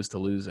as opposed to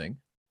losing.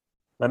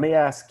 Let me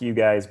ask you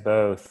guys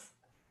both,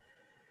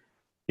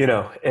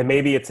 and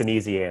maybe it's an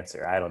easy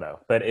answer, I don't know.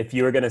 But if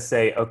you were going to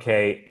say,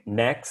 okay,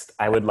 next,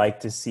 I would like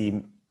to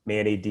see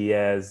Manny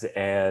Diaz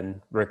and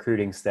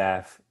recruiting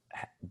staff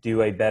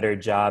do a better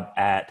job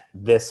at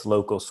this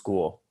local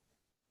school.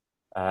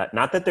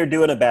 Not that they're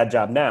doing a bad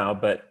job now,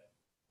 but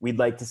we'd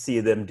like to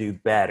see them do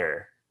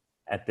better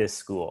at this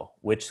school.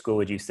 Which school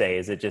would you say?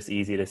 Is it just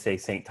easy to say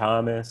St.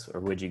 Thomas,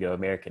 or would you go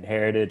American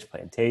Heritage,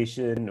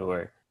 Plantation,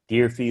 or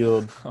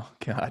Deerfield? Oh,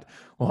 God.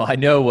 Well, I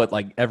know what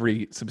like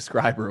every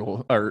subscriber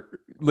or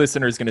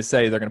listener is going to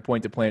say. They're going to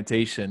point to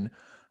Plantation.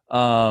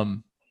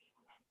 I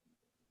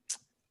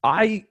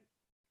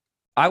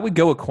would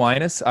go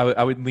Aquinas.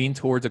 I would lean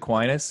towards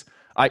Aquinas.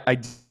 I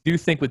do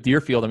think with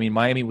Deerfield, I mean,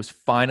 Miami was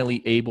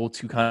finally able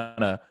to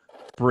kind of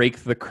break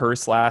the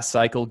curse last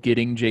cycle,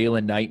 getting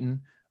Jalen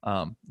Knighton.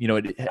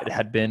 It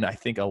had been, I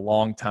think, a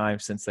long time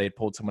since they had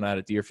pulled someone out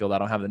of Deerfield. I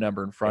don't have the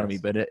number in front of me,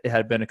 but it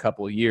had been a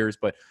couple of years.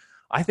 But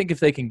I think if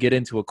they can get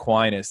into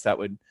Aquinas, that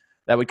would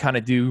kind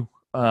of do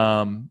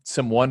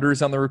some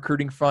wonders on the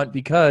recruiting front,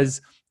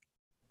 because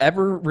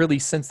ever really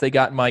since they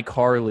got Mike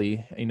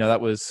Harley,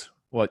 that was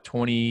what,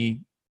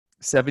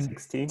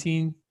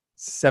 2017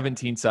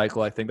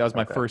 cycle, I think. That was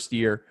my first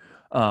year.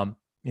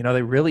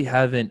 They really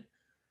haven't.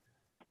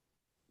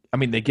 I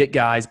mean, they get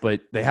guys,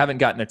 but they haven't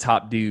gotten the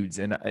top dudes.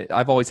 And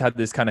I've always had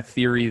this kind of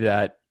theory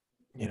that,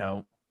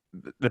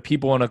 the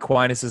people in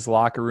Aquinas'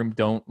 locker room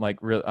don't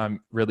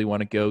really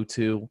want to go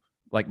to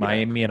like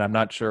Miami, and I'm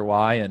not sure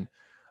why. And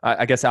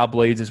I guess Al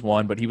Blades is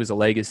one, but he was a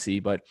legacy.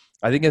 But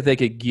I think if they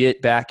could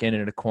get back in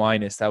at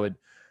Aquinas, that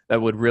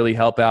would really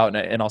help out.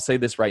 And I'll say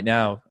this right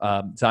now,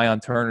 Zion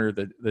Turner,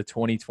 the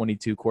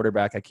 2022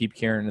 quarterback, I keep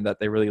hearing that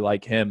they really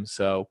like him.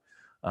 So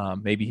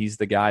maybe he's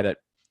the guy that,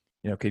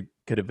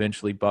 could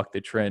eventually buck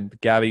the trend.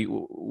 But Gabby,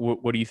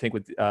 what do you think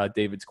with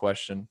David's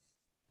question?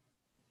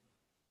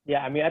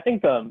 Yeah, I mean, I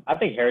think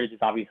Heritage is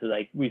obviously,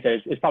 like we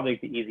said, it's probably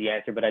the easy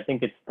answer, but I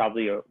think it's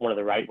probably one of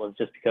the right ones,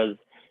 just because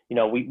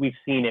we've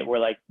seen it where,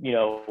 like,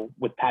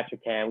 with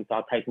Patrick Cam, we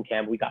saw Tyson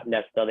Campbell, we got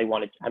Nesta. They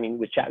wanted,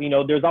 with Chad,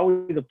 there's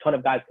always a ton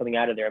of guys coming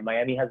out of there.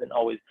 Miami hasn't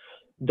always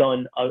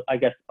done, I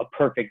guess, a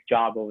perfect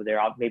job over there.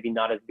 Maybe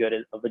not as good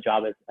of a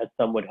job as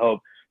some would hope.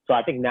 So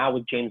I think now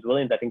with James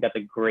Williams, I think that's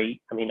a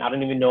great. I mean, I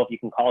don't even know if you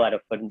can call that a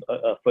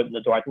foot in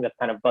the door. I think that's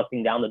kind of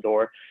busting down the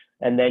door.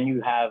 And then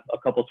you have a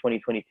couple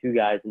 2022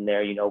 guys in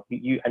there. I know,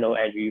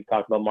 Andrew, you've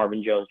talked about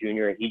Marvin Jones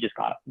Jr., and he just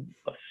got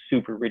a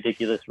super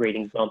ridiculous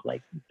ratings bump,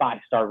 like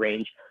 5-star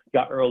range. You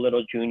got Earl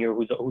Little Jr.,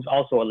 who's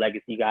also a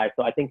legacy guy.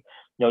 So I think,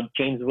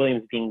 James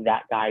Williams being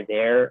that guy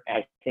there,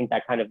 I think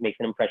that kind of makes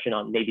an impression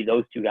on maybe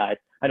those two guys.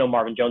 I know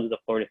Marvin Jones is a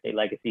Florida State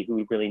legacy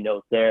who really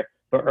knows there.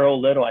 But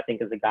Earl Little, I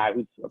think, is a guy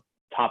who's a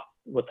top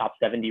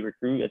 70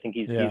 recruit. I think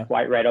he's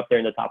quite right up there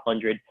in the top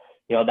 100.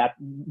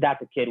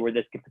 That's a kid where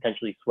this could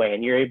potentially sway,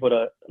 and you're able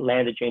to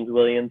land a James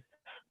Williams.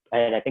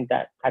 And I think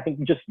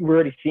just we're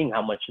already seeing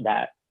how much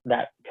that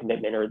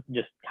commitment, or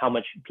just how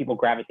much people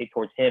gravitate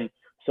towards him.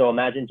 So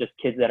imagine just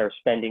kids that are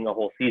spending a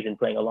whole season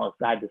playing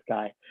alongside this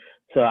guy.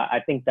 So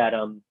I think that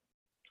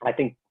I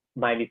think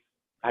Miami,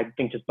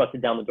 just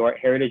busted down the door at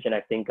Heritage, and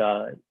I think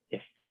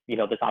if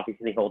this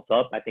obviously holds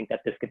up, I think that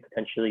this could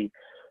potentially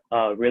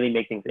really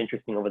make things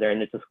interesting over there.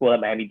 And it's a school that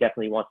Miami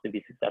definitely wants to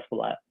be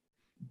successful at.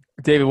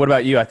 David, what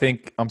about you? I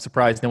think I'm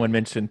surprised no one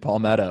mentioned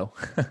Palmetto.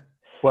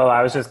 Well,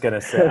 I was just going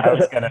to say,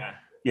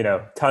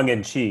 tongue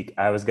in cheek,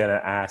 I was going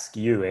to ask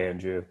you,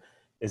 Andrew,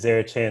 is there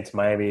a chance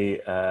Miami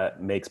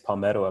makes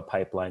Palmetto a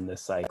pipeline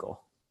this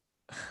cycle?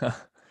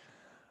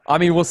 I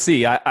mean, we'll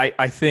see.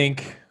 I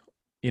think,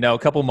 a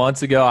couple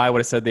months ago, I would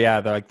have said,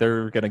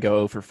 they're going to go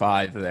 0 for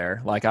 5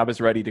 there. Like, I was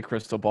ready to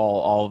crystal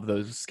ball all of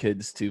those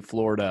kids to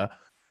Florida.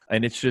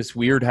 And it's just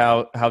weird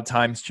how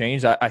times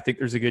change. I think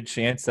there's a good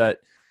chance that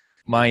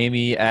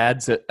Miami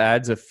adds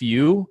a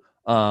few,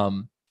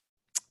 and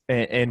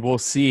we'll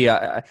see.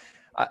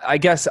 I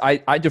guess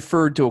I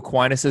deferred to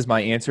Aquinas as my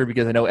answer,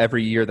 because I know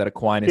every year that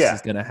Aquinas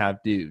is going to have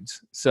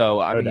dudes.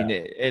 So,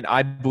 and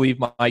I believe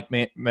Mike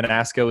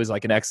Manasco is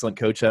like an excellent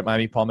coach at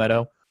Miami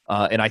Palmetto.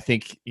 And I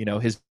think,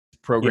 his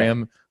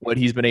program, what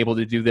he's been able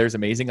to do there is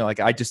amazing. Like,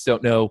 I just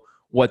don't know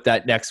what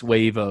that next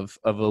wave of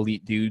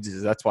elite dudes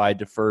is. That's why I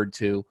deferred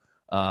to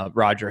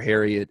Roger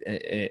Harriet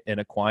and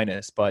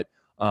Aquinas. But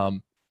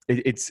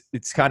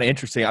it's kind of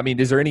interesting. I mean,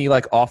 is there any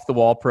like off the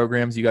wall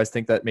programs you guys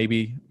think that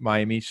maybe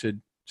Miami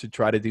should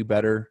try to do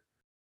better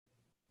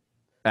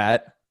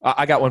at?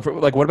 I got one for,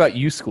 like, what about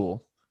U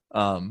School?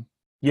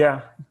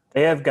 Yeah,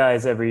 they have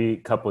guys every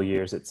couple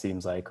years, it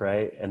seems like,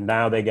 right? And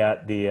now they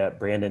got the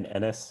Brandon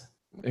Ennis,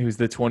 who's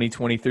the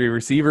 2023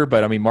 receiver.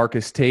 But I mean,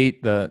 Marcus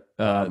Tate, the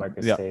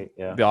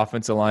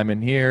offensive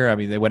lineman here. I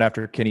mean, they went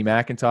after Kenny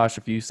McIntosh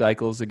a few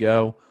cycles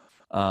ago.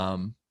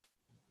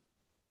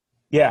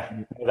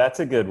 Yeah, that's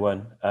a good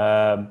one.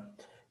 I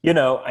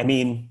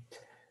mean,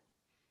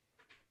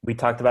 we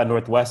talked about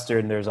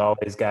Northwestern. There's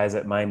always guys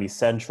at Miami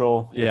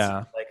Central.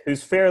 Yeah. Like,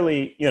 who's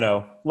fairly,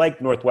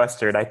 like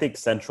Northwestern. I think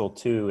Central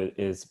too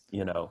is,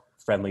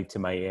 friendly to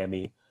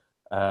Miami.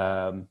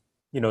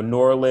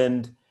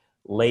 Norland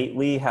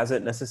lately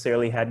hasn't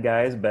necessarily had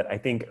guys, but I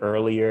think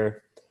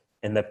earlier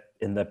in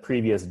the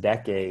previous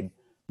decade,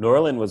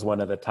 Norland was one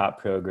of the top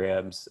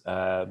programs,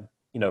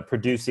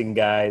 producing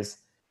guys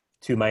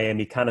to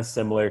Miami, kind of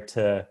similar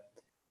to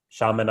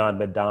Chaminade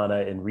Madonna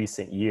in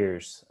recent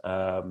years.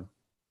 I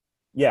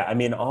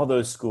mean, all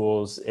those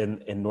schools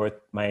in North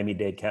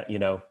Miami-Dade County,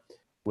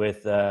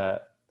 with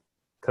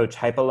Coach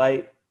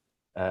Hypolite,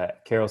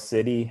 Carroll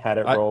City had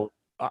it roll.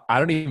 I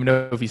don't even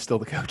know if he's still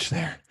the coach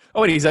there.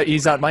 Oh, wait, he's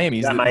at Miami.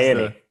 He's at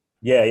Miami.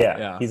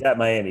 Yeah. He's at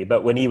Miami.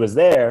 But when he was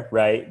there,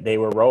 right, they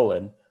were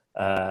rolling.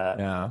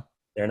 They're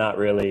not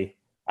really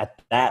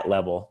at that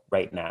level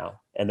right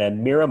now. And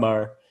then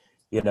Miramar,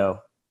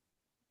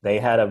 they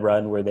had a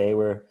run where they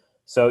were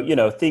 –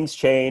 so, things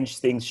change,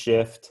 things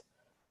shift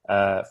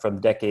from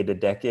decade to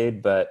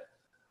decade. But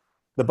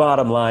the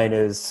bottom line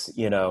is,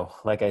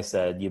 like I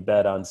said, you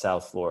bet on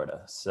South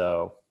Florida.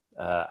 So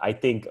I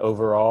think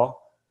overall,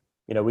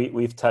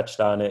 we've touched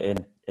on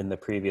it in the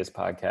previous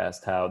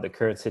podcast, how the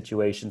current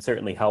situation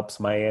certainly helps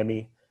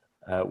Miami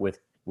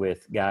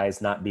with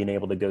guys not being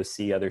able to go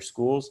see other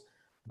schools.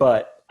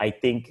 But I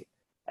think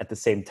at the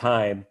same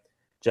time,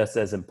 just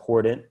as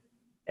important,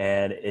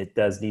 and it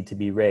does need to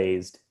be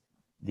raised,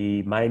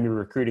 the Miami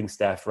recruiting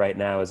staff right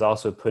now is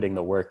also putting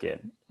the work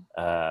in.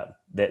 That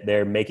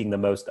they're making the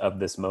most of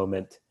this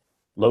moment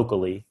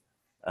locally.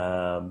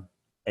 And,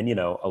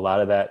 a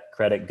lot of that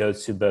credit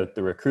goes to both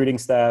the recruiting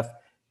staff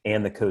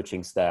and the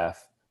coaching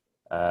staff,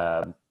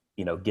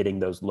 getting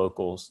those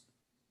locals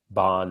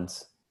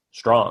bonds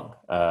strong.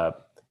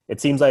 It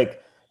seems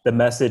like the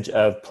message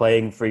of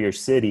playing for your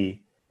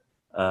city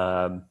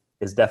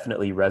is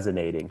definitely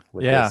resonating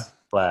with this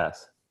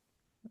class.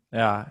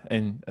 Yeah,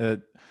 and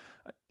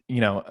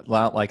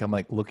like I'm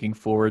like looking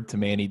forward to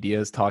Manny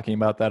Diaz talking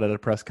about that at a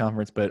press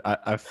conference, but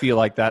I feel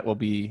like that will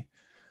be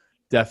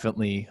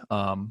definitely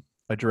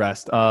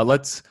addressed.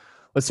 Let's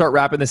start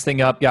wrapping this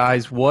thing up,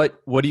 guys.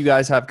 What do you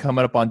guys have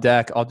coming up on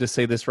deck? I'll just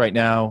say this right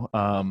now.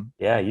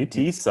 You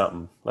tease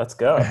something. Let's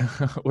go.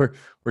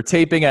 we're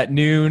taping at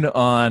noon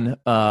on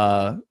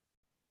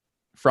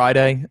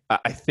Friday.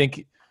 I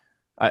think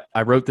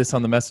I wrote this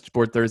on the message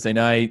board Thursday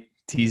night,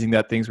 teasing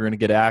that things were going to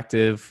get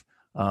active.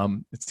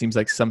 It seems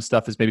like some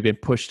stuff has maybe been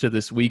pushed to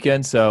this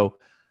weekend, so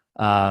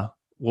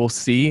we'll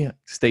see.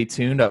 Stay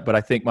tuned. But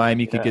I think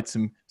Miami could get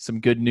some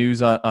good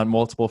news on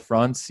multiple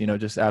fronts.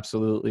 Just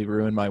absolutely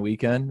ruin my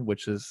weekend,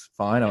 which is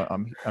fine.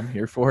 I'm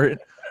here for it.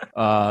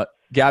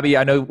 Gabby,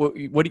 I know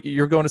what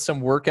you're going to some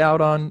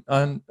workout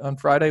on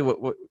Friday.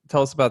 What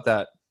tell us about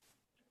that?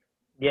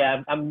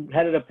 Yeah, I'm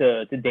headed up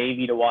to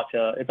Davie to watch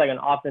it's like an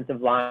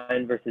offensive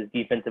line versus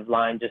defensive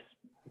line, just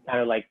kind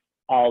of like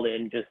all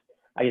in. Just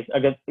I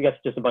guess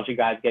just a bunch of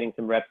guys getting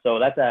some reps. So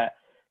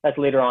that's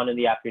later on in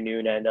the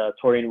afternoon. And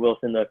Torian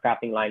Wilson, the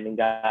crafting lineman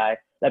guy,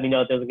 let me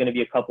know if there's going to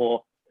be a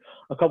couple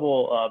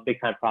big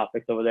time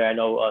prospects over there. I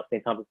know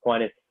St. Thomas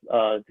Aquinas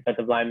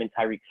defensive lineman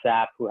Tyreek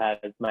Sapp, who has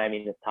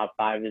Miami in his top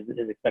 5,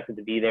 is expected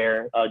to be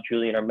there.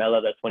 Julian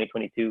Armella, the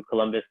 2022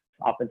 Columbus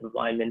offensive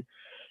lineman,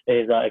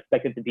 is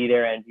expected to be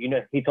there. And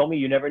he told me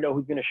you never know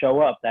who's going to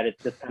show up. That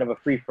it's just kind of a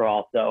free for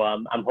all. So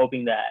I'm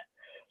hoping that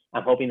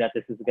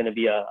this is going to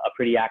be a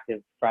pretty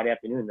active Friday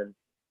afternoon. And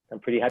I'm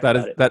pretty happy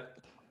about it.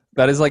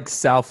 That is like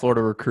South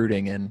Florida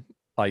recruiting in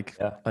like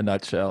a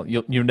nutshell.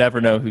 You never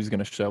know who's going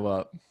to show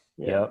up.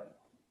 Yep.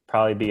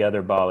 Probably be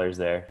other ballers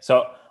there.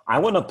 So I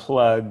want to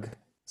plug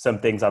some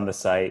things on the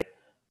site.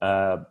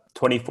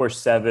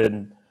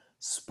 24/7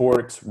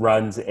 Sports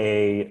runs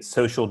a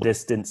social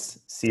distance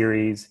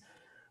series,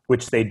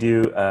 which they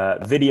do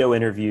video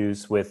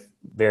interviews with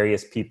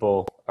various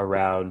people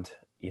around,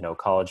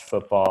 college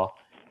football.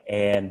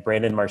 And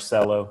Brandon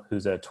Marcello,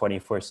 who's a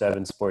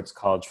 24/7 Sports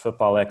college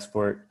football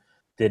expert,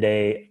 did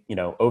a,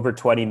 over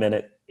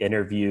 20-minute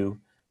interview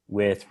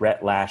with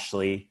Rhett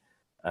Lashley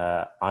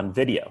on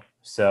video.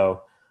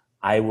 So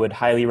I would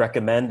highly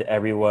recommend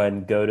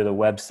everyone go to the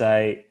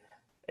website,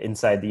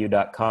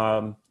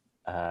 insidetheu.com,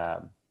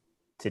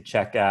 to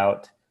check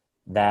out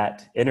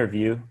that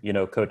interview.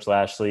 Coach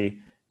Lashley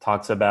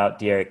talks about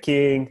De'Aaron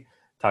King,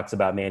 talks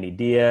about Manny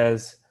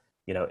Diaz,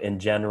 in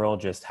general,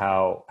 just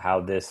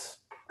how this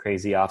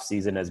crazy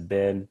offseason has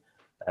been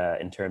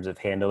in terms of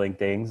handling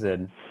things.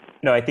 And,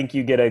 I think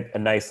you get a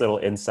nice little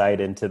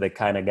insight into the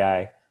kind of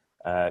guy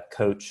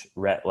Coach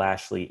Rhett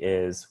Lashley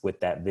is with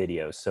that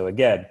video. So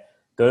again,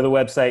 go to the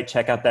website,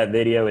 check out that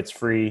video. It's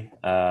free.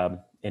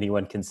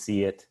 Anyone can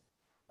see it.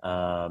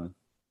 I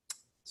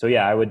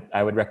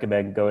would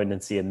recommend going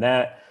and seeing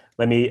that.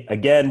 Let me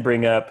again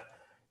bring up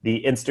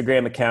the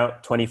Instagram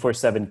account,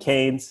 24/7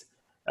 Canes.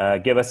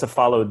 Give us a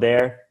follow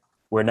there.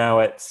 We're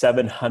now at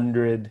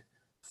 700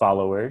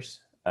 followers,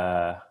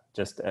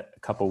 just a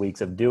couple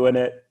weeks of doing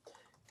it.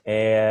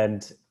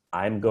 And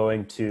I'm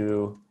going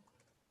to,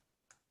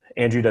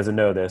 Andrew doesn't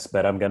know this,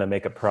 but I'm going to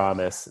make a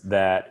promise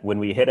that when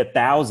we hit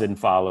 1,000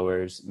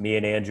 followers, me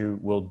and Andrew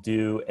will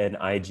do an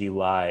IG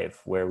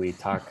Live where we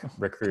talk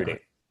recruiting.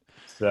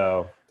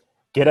 So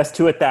get us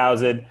to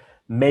 1,000.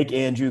 Make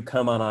Andrew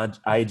come on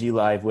IG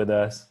Live with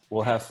us.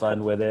 We'll have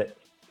fun with it.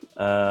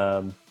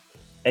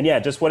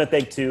 Just want to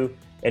thank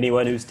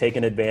anyone who's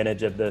taken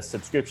advantage of the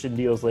subscription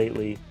deals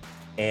lately,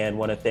 and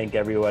want to thank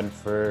everyone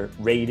for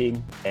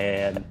rating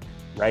and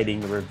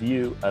writing a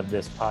review of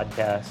this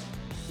podcast.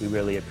 We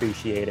really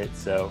appreciate it.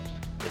 So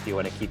if you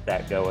want to keep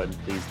that going,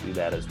 please do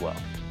that as well.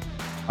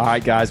 All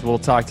right, guys, we'll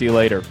talk to you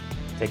later.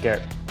 Take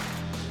care.